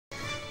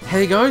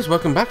Hey guys,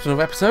 welcome back to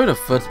another episode of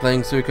First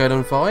Playing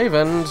Suikoden V,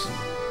 and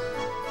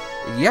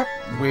yep,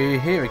 we're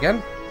here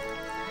again.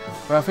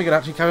 But I figured I'd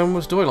actually carry on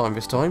with the storyline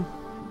this time.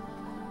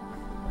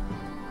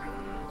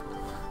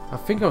 I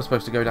think I was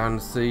supposed to go down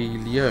and see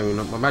Leon.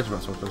 I imagine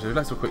that's what I was supposed to do.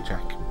 Let's have a quick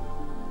check.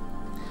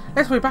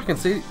 Let's go back and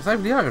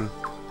save Leon.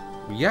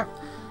 Yep.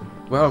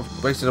 Well,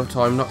 I've wasted enough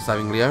time not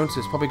saving Leon, so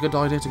it's probably a good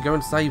idea to go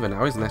and save her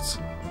now, isn't it?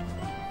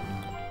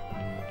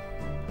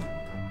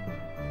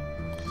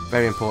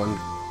 Very important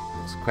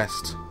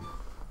quest.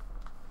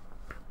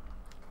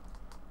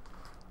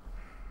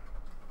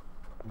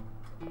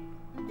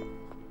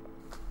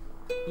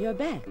 You're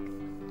back.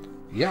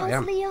 Yeah, I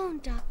am. How's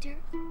Leon, Doctor?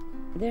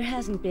 There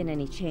hasn't been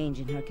any change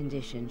in her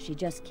condition. She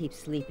just keeps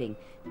sleeping.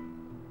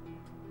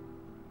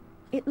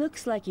 It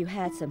looks like you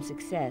had some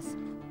success.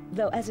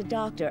 Though as a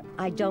doctor,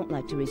 I don't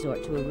like to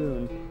resort to a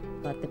rune.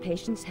 But the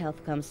patient's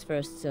health comes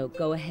first, so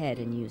go ahead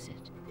and use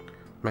it.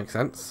 Makes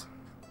sense.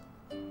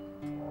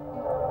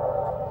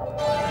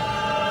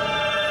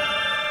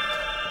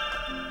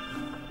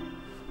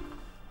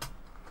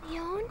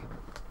 Leon?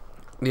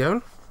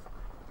 Leon?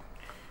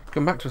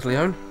 Come back to us,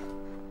 Leon.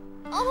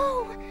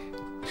 Oh!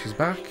 She's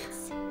back.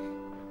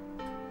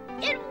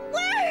 It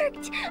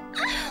worked!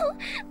 Oh!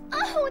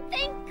 Oh,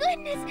 thank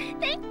goodness!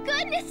 Thank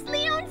goodness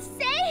Leon's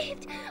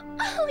saved!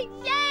 Oh,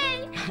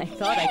 yay! I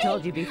thought I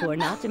told you before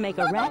not to make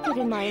a racket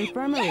in my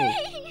infirmary.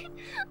 Yay!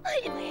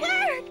 It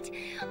worked!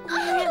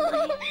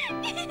 Oh!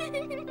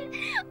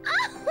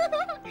 Oh!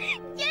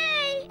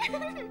 Yay!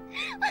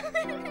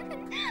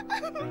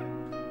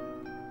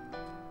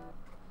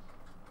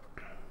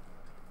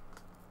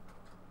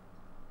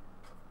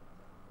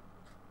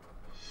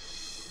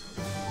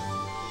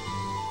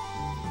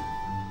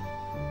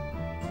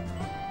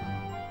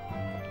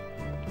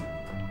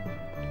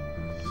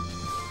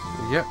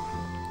 Yep.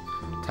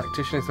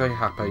 Tactician is very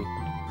happy.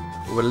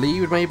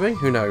 Relieved, maybe?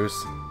 Who knows?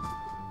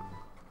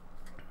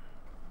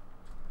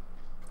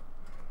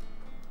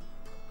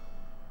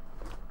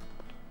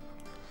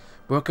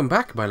 Welcome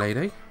back, my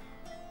lady.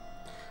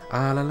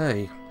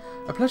 Lale.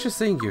 A pleasure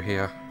seeing you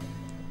here.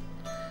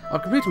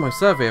 I've completed my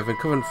survey of the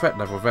current threat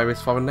level of various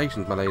foreign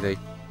nations, my lady.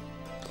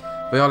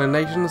 The island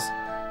nations,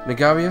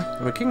 Nagaria,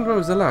 and the Kingdom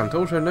of Zealand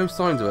all show no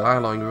signs of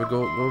allying with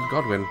Lord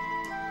Godwin.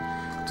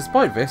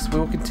 Despite this, we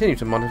will continue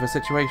to monitor the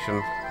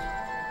situation.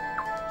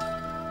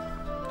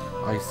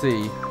 I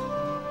see.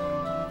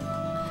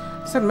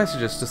 Send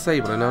messages to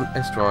Sable and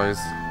Estrise.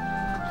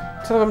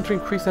 Tell them to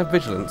increase their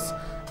vigilance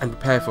and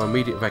prepare for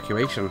immediate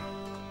evacuation.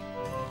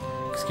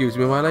 Excuse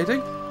me, my lady?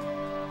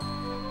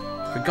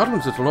 If the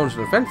Godwins were to launch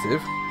an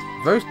offensive,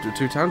 those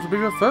two towns would be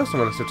the first on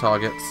the list of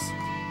targets.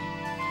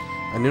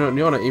 And you're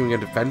not even going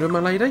to defend them, my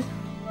lady?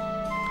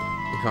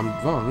 If I'm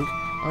wrong,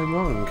 I'm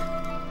wrong.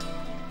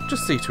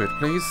 Just see to it,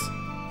 please.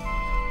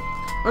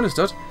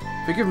 Understood.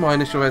 Forgive my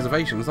initial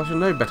reservations, I should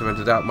know better than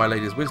to doubt my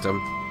lady's wisdom.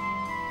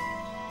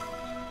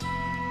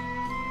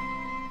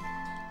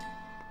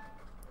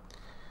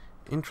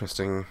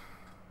 Interesting.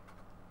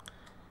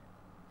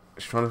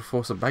 She's trying to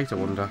force a bait, I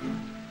wonder.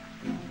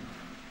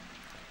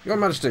 Your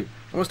Majesty,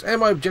 I must air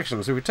my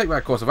objections. If we take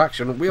that course of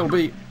action, we'll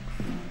be...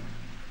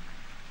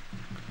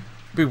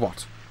 Be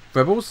what?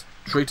 Rebels?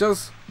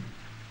 Traitors?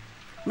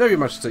 No, Your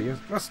Majesty,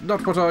 that's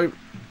not what I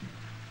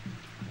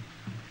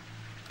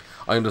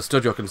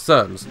understood your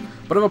concerns,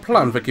 but I have a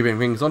plan for keeping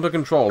things under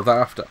control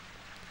thereafter.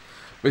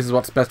 This is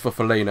what's best for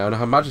Felena and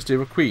Her Majesty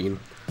the Queen.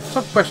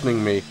 Stop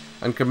questioning me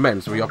and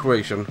commence the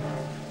operation.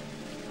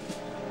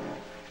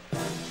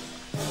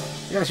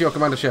 Yes, your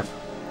commandership.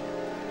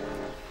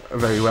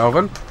 Very well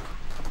then.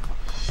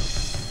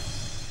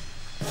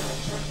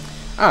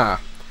 I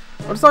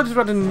decided to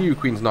add a new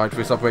Queen's Knight for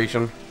this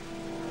operation.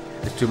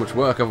 It's too much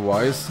work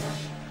otherwise.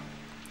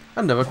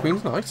 Another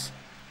Queen's Knight.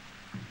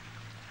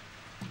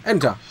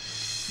 Enter.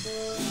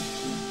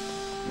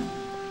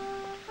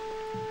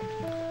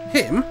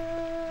 Him?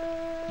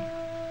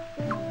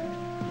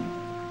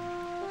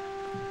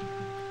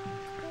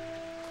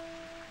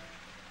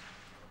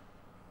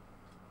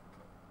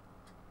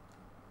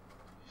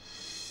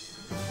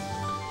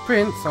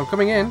 Prince, I'm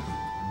coming in.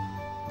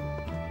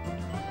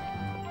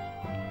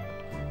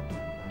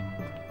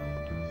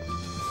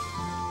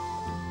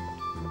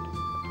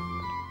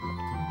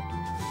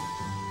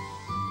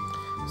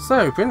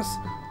 So, Prince,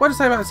 what do you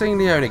say about seeing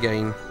Leon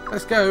again?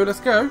 Let's go, let's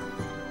go.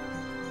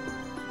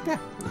 Yeah,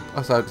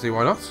 I don't see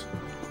why not.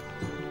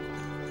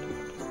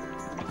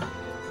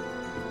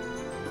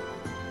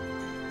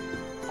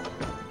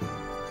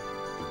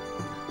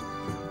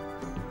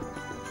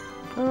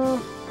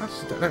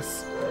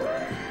 Let's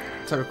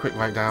take a quick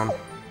write down.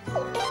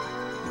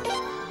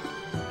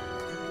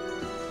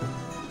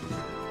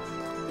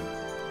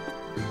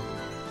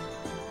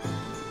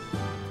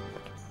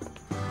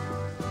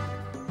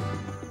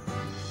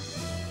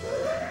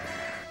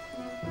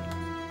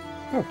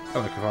 Oh,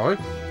 hello, Cavalry.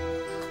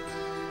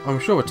 I'm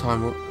sure a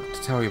time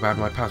to tell you about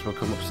my past will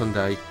come up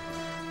someday.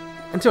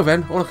 Until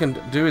then, all I can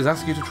do is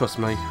ask you to trust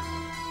me.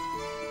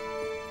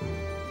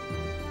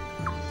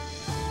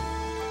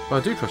 Well,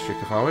 I do trust you,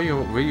 Kafari.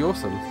 You're really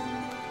awesome.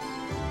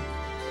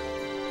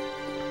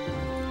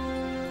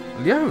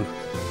 Leon!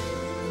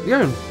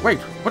 Leon, wait,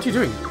 what are you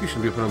doing? You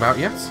shouldn't be up and about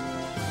yet.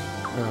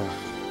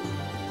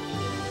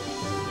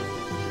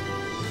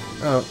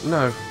 Oh,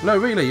 no. No,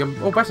 really,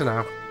 I'm all better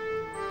now.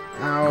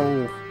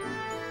 Ow.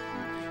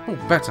 All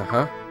better,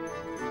 huh?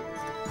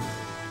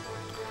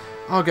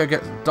 I'll go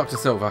get Dr.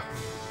 Silver.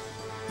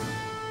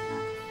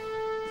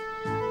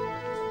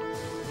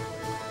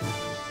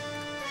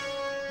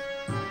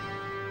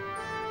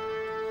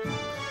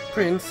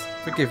 Prince,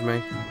 forgive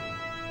me.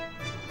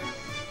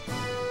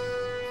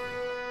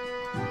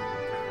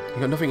 You've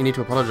got nothing you need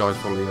to apologise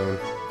for, Leon.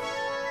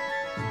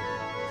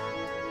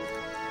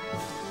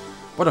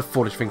 What a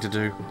foolish thing to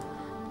do.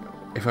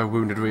 If her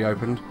wound had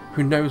reopened,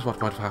 who knows what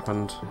might have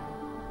happened.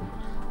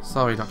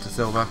 Sorry, Dr.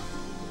 Silver.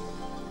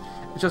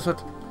 It's just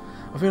that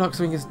I feel like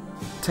something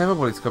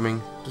terrible is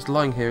coming. Just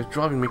lying here is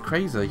driving me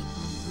crazy.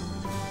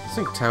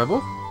 Something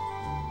terrible?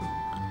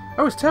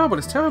 Oh, it's terrible,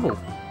 it's terrible.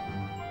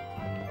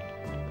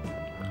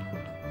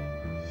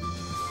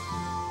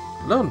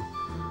 Lun.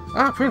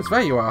 Ah, Prince,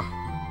 there you are.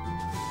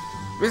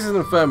 This is an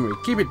infirmary.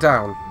 Keep it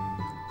down.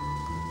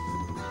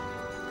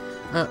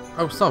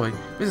 Oh, sorry.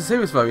 This is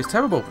serious though. It's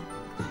terrible.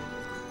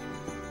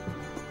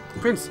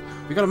 Prince,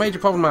 we've got a major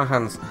problem on our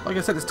hands. Like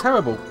I said, it's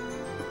terrible.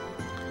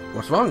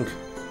 What's wrong?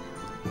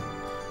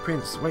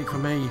 Prince, wait for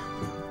me.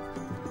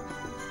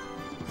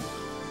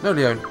 No,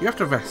 Leon, you have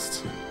to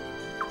rest.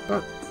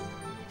 But...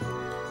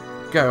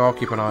 Go, I'll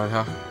keep an eye on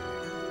her.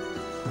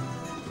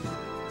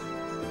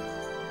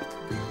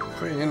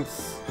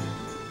 Prince.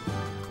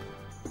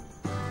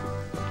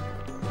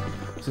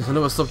 So it's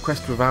another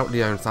sub-quest without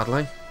Leon,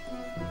 sadly.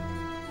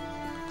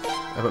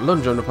 But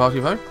Lun joined the party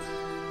though.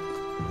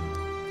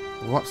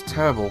 What's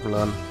terrible,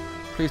 Lun?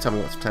 Please tell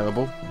me what's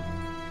terrible.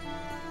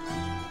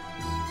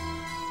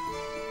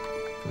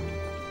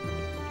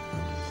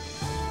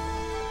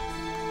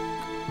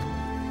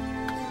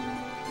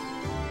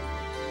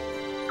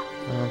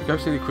 Go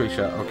see the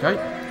creature, okay?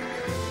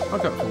 I'll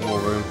go up to the war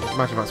room.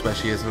 Imagine how spare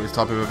she is for this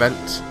type of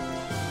event.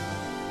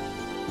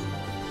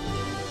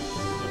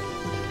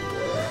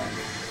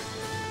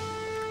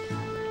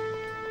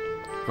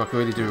 I can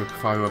really do a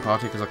fire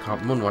party because I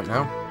can't run right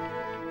now.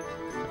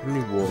 I can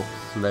only walk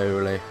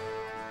slowly.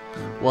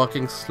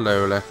 Walking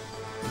slowly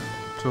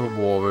to a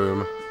war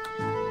room.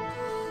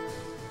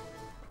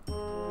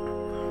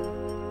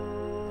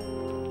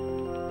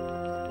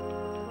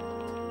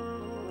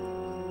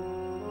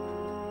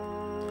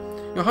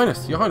 Your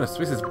Highness,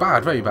 this is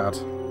bad, very bad.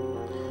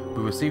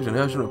 We received an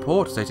urgent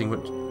report stating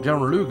that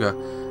General Luger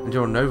and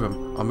General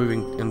Novum are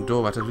moving in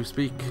Dorvat as we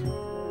speak.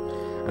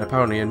 And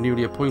apparently a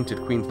newly appointed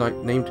Queen's Knight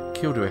named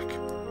Kilderic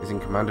is in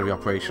command of the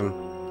operation.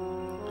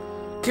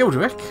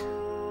 Kilderic?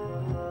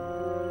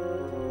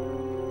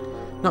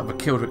 Not the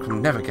Kilderic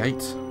from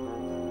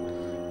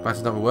Nevergate.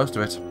 That's not the worst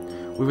of it.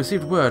 We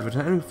received word that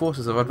enemy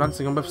forces are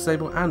advancing on both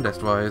Sable and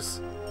Esterwise.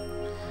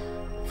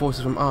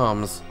 Forces from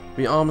ARMS,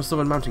 the ARMS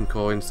Southern Mountain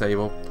Corps in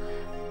Sable,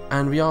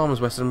 and the ARMS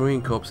Western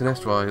Marine Corps in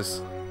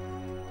Esterwise.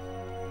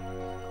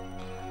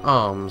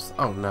 ARMS,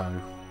 oh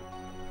no.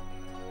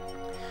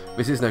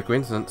 This is no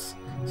coincidence.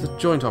 It's a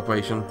joint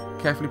operation,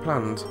 carefully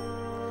planned.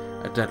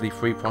 A deadly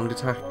three-pronged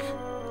attack.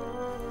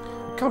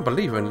 I can't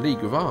believe we're in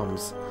league with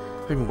ARMS.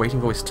 Have they been waiting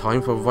for this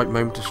time for the right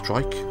moment to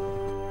strike?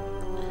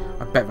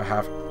 I bet they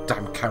have,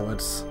 damn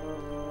cowards.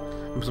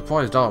 I'm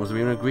surprised ARMS have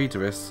even agreed to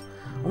this.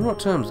 I wonder what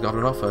terms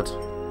Godwin offered.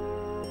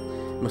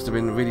 It must have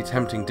been a really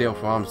tempting deal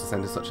for ARMS to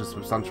send in such a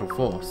substantial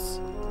force.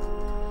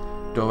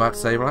 Dorvat,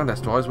 Sable and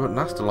Esterwise won't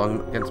last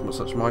long against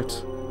such might.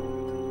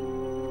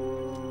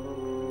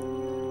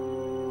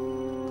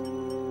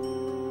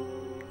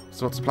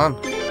 So what's the plan?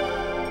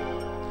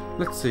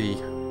 Let's see.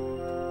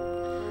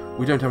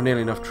 We don't have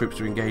nearly enough troops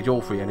to engage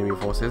all three enemy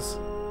forces.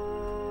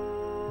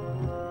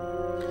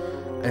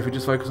 And if we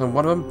just focus on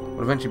one of them,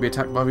 we'll eventually be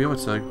attacked by the other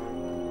two.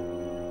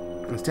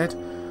 Instead,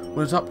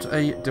 we'll adopt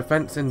a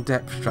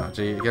defense-in-depth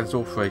strategy against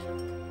all three.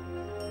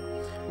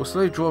 We'll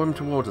slowly draw them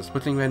towards us,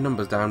 splitting their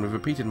numbers down with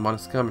repeated minor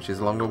skirmishes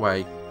along the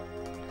way.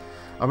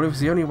 I believe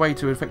it's the only way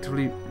to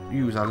effectively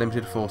use our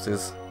limited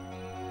forces.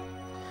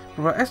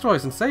 What about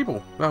Esterwise and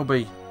Sable? They'll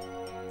be...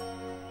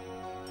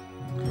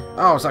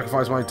 I'll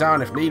sacrifice my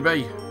town if need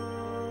be.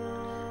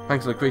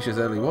 Thanks to the creature's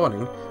early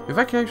warning, the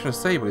evacuation of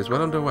Sable is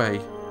well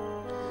underway,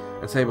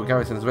 and Sable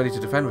garrison is ready to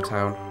defend the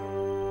town.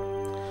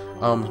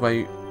 ARMS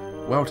may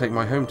well take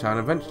my hometown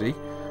eventually,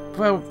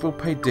 but we'll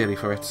pay dearly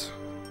for it.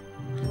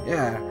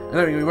 Yeah, I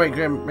don't think we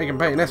won't make him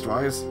pay in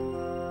Esterwise.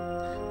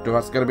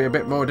 Dorvat's going to be a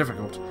bit more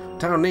difficult. The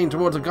town leans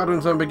towards a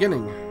Godwin's own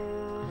beginning,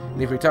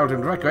 and if we tell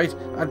him to evacuate,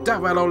 I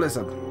doubt they'll all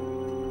listen.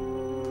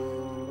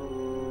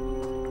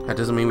 That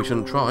doesn't mean we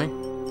shouldn't try.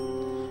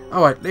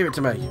 Alright, leave it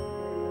to me.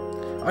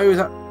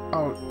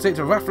 I'll take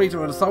to the Rathfleet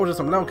and the soldiers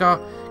from Lelkar,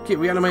 keep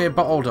reanimated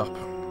bottled up.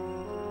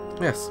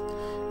 Yes,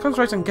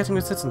 concentrate on getting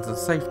the citizens to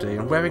safety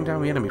and wearing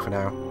down the enemy for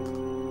now.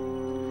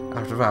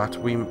 After that,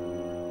 we...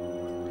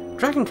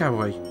 Dragon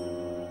Cavalry!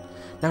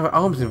 Now that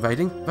ARMS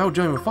invading, they'll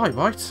join the fight,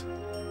 right?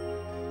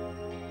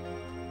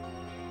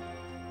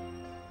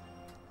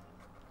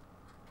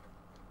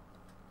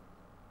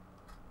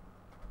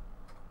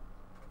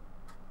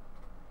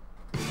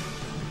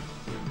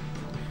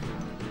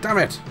 Damn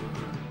it!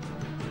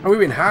 Are we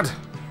being had?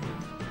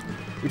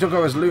 We took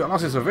over his loot and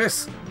lost his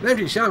service. An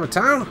empty shell of a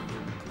town?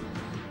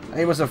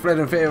 He must have fled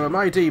in fear of a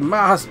mighty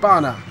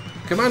Mahaspana,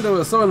 commander of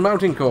the Southern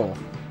Mountain Corps.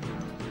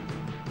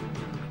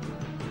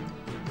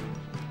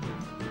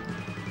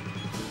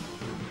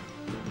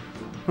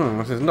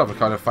 This is not the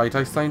kind of fight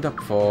I signed up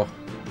for.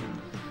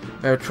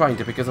 They were trying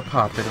to pick us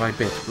apart bit by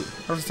bit, but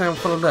I have to say I'm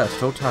full alert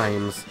at all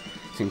times.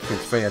 Seems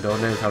Prince Theodore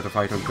knows how to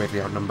fight when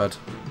greatly outnumbered.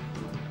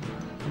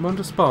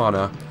 Commander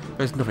Spana,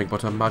 there's nothing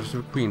but Her Majesty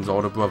the Queen's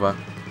older brother.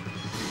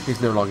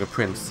 He's no longer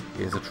prince,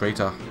 he is a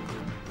traitor.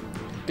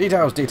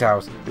 Details,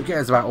 details. Who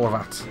cares about all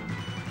that? To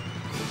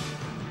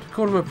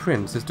call him a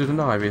prince is to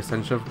deny the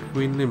ascension of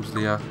Queen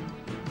Limslia.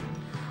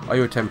 Are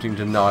you attempting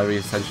to deny the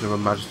ascension of Her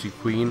Majesty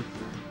Queen,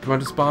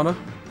 Commander Spana?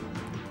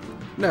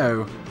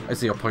 No, I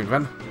see your point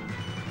then.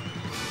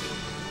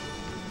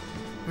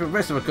 If the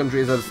rest of the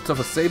country is as tough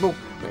as Sable,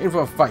 we're in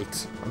for a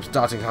fight. I'm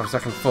starting to have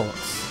second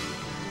thoughts.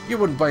 You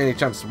wouldn't by any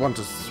chance want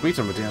to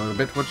sweeten the deal a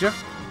bit, would you?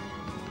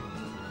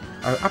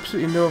 I have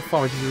absolutely no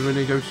authority to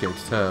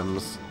renegotiate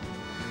terms.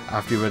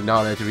 After you've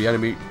annihilated the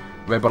enemy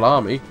rebel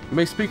army, you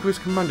may speak with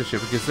his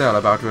commandership of Gazelle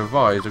about a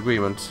revised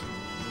agreement.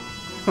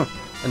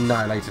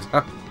 Annihilated,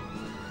 huh?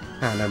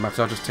 No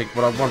matter, I'll just take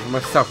what I want for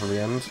myself in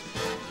the end.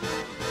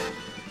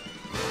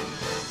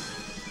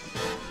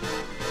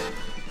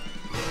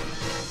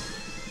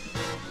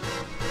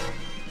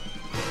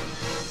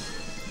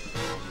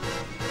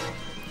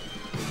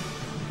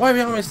 Why are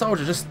the army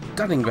soldiers just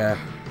standing there?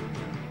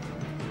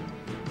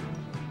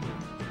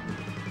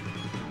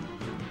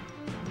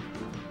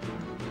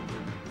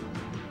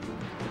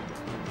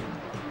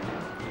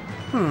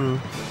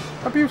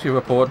 A beauty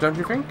report, don't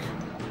you think?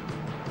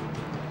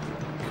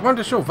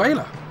 Commander Chauvelin,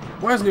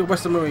 why hasn't your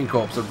Western Marine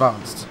Corps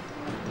advanced?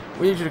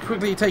 We need you to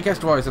quickly take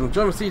Estoiz and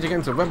join the siege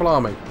against the rebel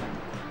army.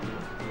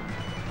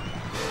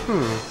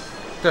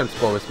 Don't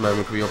spoil this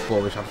moment with your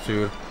boorish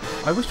attitude.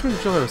 I wish to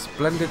enjoy a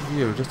splendid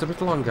view just a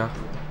bit longer.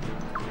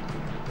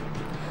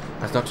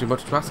 That's not too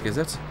much to ask, is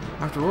it?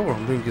 After all,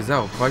 I'm doing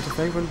Gazelle quite a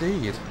favour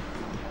indeed.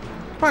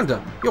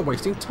 Commander, you're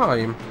wasting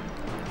time.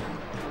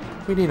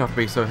 We need not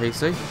be so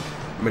hasty.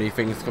 Many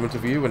things come into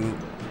view when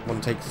one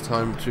takes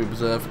time to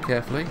observe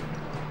carefully.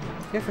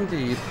 Yes,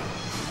 indeed.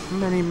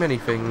 Many, many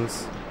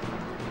things.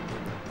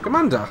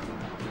 Commander!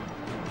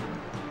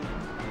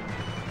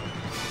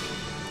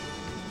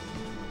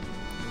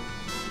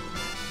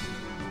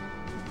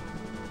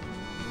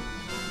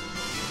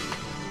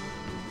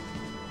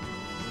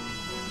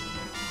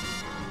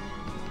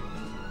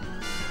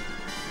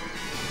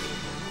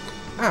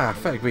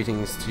 Fair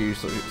greetings to you,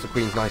 Sir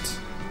Queen's Knight.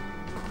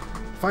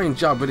 Fine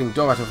job winning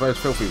door out of those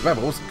filthy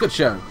rebels. Good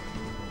show.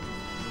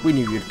 We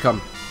knew you'd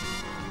come.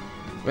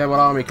 Rebel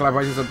army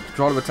collaborators had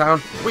control of the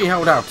town. We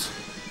held out.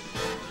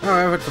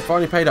 Our efforts have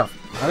finally paid off.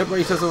 Our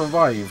liberators have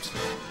arrived.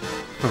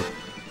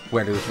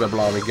 Where did this rebel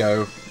army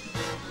go?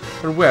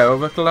 And where are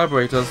the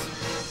collaborators?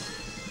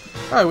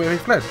 Oh, we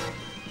fled.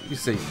 You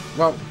see.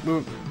 Well, we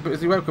were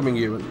busy welcoming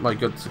you, my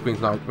good Sir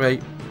Queen's Knight.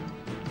 Wait.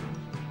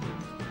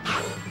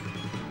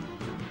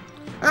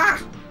 Ah!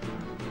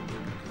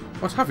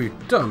 What have you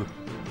done?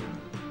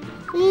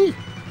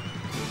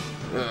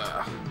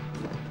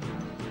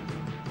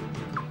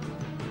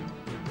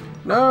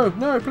 No,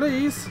 no,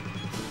 please.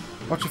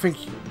 What do you think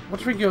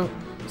you're...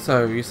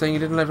 So, you're saying you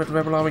didn't let the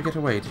rebel army get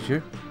away, did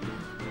you?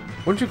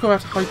 Wouldn't you call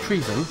that high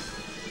treason?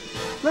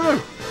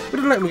 No, we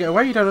didn't let them get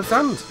away, you don't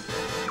understand.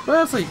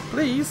 Mercy,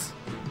 please.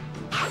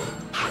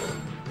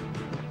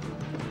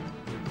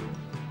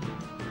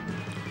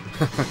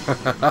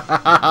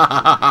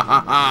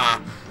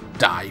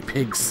 Die,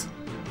 pigs.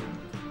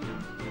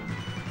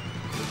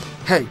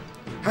 Hey,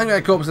 hang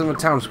their corpses in the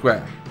town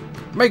square.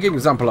 Make an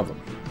example of them.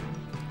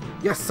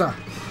 Yes, sir.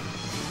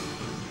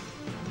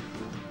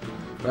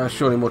 There are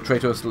surely more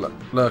traitors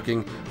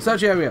lurking.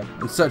 Search the area,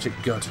 and search it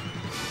good.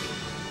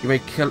 You may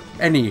kill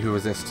any who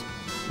resist.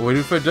 Or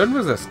even if they don't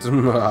resist.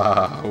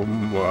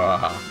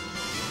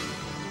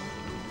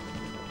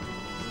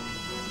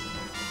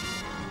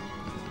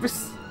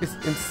 This is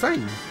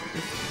insane.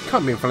 It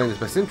can't be in Felena's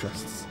best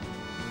interests.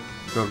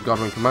 If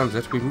Godwin commands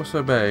it, we must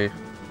obey.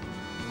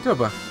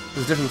 Dilber,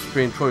 there's a difference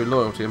between true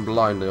loyalty and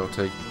blind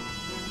loyalty.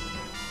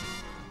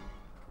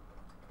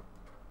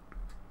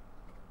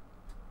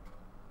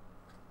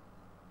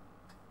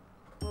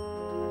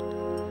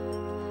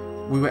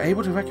 We were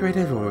able to evacuate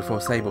everyone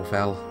before Sable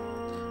fell.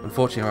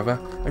 Unfortunately, however,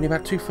 only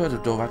about 2/3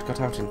 of Dorvat got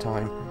out in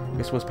time.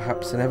 This was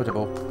perhaps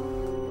inevitable.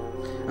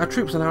 Our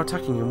troops are now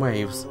attacking in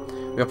waves.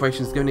 The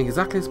operation is going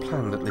exactly as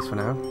planned, at least for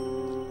now.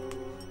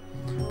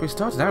 We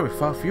started out with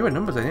far fewer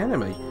numbers than the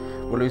enemy.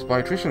 We'll lose by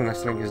attrition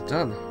unless something is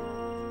done.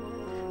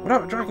 What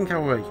about Dragon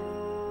Cavalry?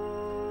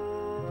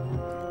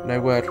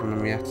 No word from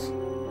them yet.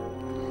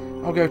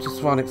 I'll go to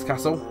Svannik's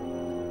castle.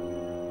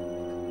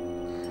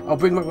 I'll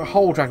bring back the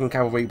whole Dragon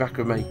Cavalry back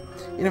with me.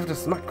 Enough to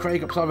smack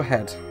Craig upside the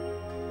head.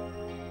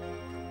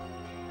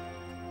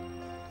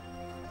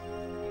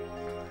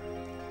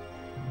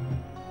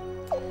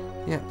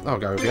 Yeah, I'll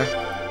go with you.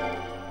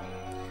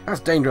 That's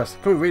dangerous.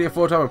 Can we really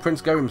afford to have a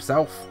prince go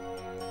himself?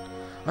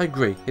 I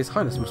agree. His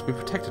Highness must be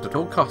protected at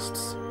all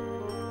costs.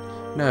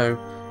 No,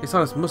 His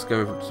Highness must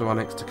go to our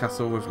next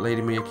castle with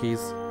Lady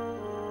Miyake's.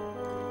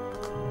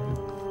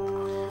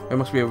 There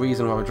must be a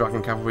reason why the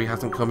Dragon Cavalry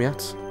hasn't come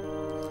yet.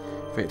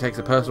 If it takes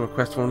a personal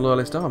request from a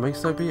loyalist army,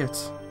 so be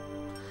it.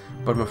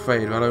 But I'm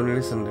afraid I'll only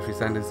listen if we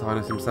send His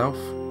Highness himself.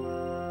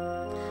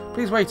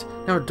 Please wait,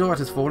 now a door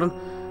has fallen.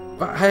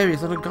 That Harry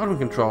is under Godwin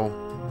control.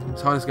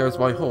 His Highness goes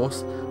by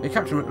horse, we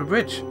capture him at the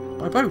bridge,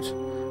 by boat.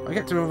 I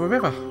get to him over the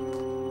river.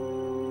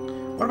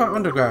 What about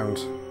underground?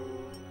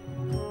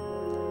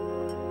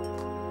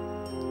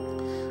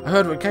 I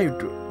heard that cave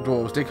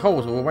dwarves dig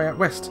holes all the way out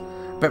west.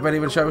 Bet they'll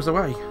even show us the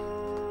way.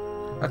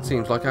 That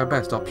seems like our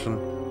best option.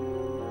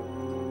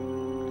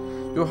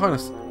 Your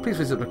Highness, please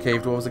visit the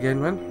cave dwarves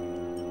again, then.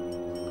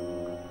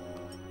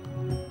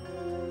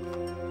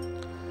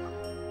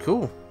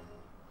 Cool.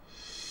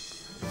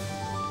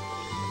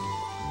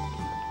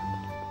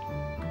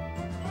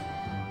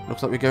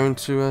 Looks like we're going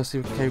to see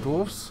the cave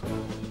dwarves.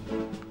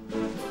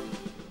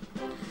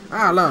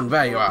 Ah, Lon,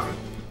 there you are.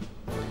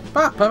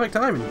 Pop, perfect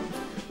timing.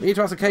 We need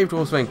to ask the cave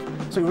dwarves thing.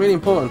 Something really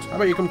important. How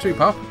about you come too,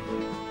 Pop?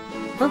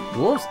 Huh?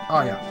 Dwarves?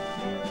 Oh, yeah.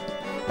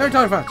 No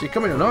time for that. You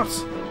coming or not?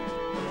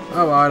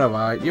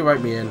 Alright. You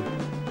wrote me in.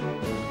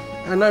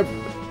 And no...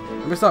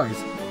 Besides,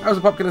 how's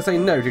the Pop going to say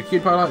no to a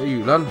cute pie like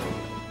you, Lon?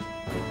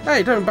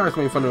 Hey, don't embarrass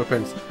me in front of a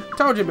prince. I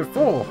told you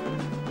before.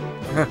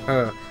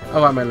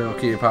 Alright, my little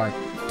cute pie.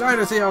 Time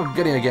to see how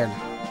goody again.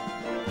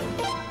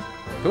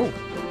 Cool.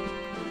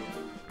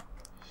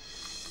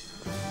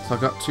 So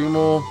I've got 2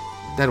 more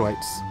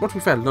deadweights. Well, to be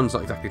fair, Lun's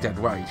not exactly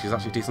deadweight. She's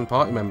actually a decent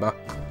party member.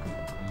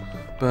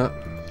 But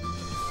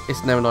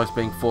it's never nice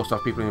being forced to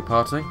have people in your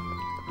party.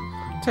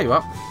 Tell you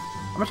what,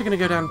 I'm actually going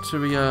to go down to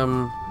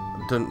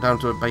the down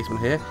to a basement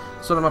here,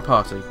 start on my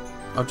party.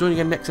 I'll join you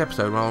again next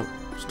episode when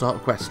I'll start a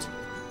quest.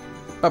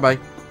 Bye bye.